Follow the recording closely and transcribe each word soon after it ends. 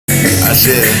I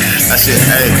said,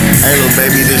 hey, little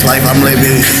baby, this life I'm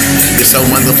living is so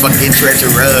motherfucking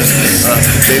treacherous.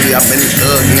 Baby, I've been a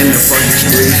thug in the fucking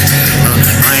streets.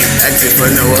 I ain't acting for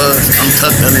no us. I'm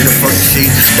tucked under the fucking sheet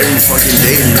every fucking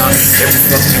day and night. Every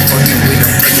fucking week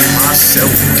I'm touching myself.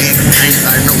 Man, I ain't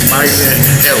got nobody to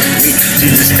help me.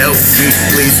 Jesus, help me,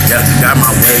 please. Got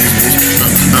my ways, bitch.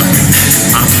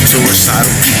 I'm suicidal,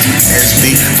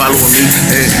 PTSD, following me.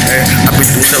 I've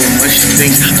been through so much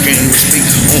things, I can't even speak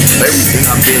on everything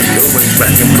I've been doing.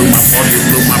 Back and blew my pocket,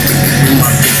 blew my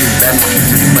bitches bad, my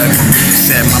bitches bad, my bitches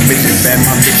sad, my bitches bad,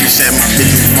 my bitches sad, my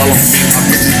bitches follow me, my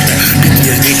bitches bad,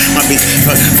 PTSD, my bitch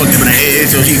fucking in the head,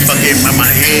 so she fucking in my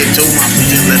head, too, my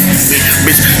bitches left me,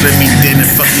 bitch left me dead in the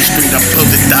fucking street, I'm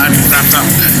supposed to die, I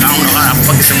don't know how I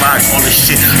fucking survived all this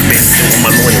shit, I've been through, I'm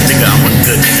a lawyer, nigga, I'm a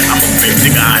good nigga, I'm a bitch,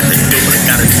 nigga, I had to do what I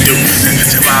gotta do,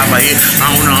 survive out here, I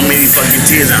don't know how many fucking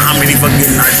tears and how many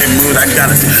fucking nights and moods I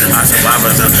gotta do, I survive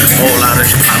as a whole lot of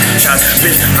shots,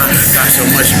 bitch, I got so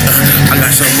much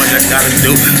I gotta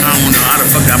do, I don't know how the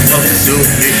fuck I fucking do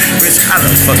it, bitch, how the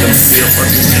fuck I'm still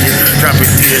fucking here,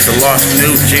 dropping tears, I lost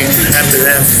new jeans, after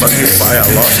that fucking fire, I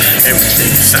lost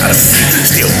everything inside of me,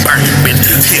 still burning, bitch,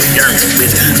 still yearning,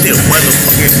 bitch, still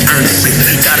motherfucking earning, bitch,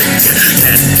 gotta get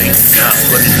that thing, God,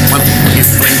 for this motherfucking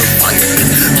flame of fire,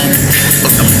 bitch,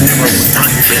 fuck, I'm never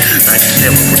retired, bitch, I ain't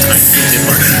never retired, bitch,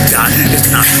 but God,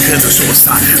 it's not because of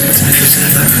suicide, bitch,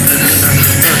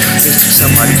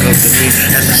 somebody go to me,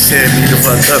 as I said, me the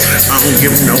fuck up, I don't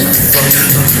give no fuck,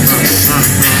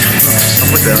 I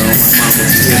put that on my mama,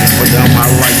 bitch, I put that on my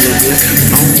life, bitch,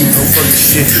 I don't give no fucking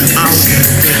shit, I don't give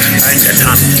a bitch, I ain't got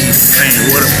time to keep saying,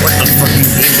 what the fucking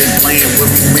game they playing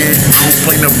with me, man, I don't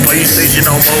play no PlayStation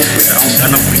no more, bitch, I don't got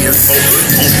no PS4,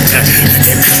 I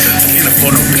can't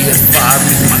afford no PS5,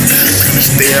 bitch, I'm trying to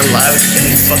stay alive,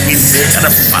 any fucking day,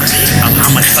 gotta find how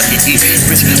much fucking eat,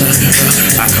 bitch,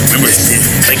 I remember still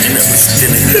thinking of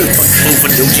stealing, fucking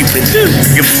overdose, bitch,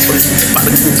 give a fuck about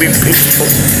a group of people,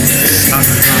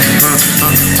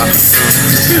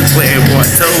 playing boy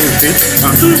toes, bitch,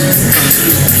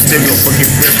 still gon' fucking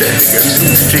flip that nigga in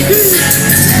the street.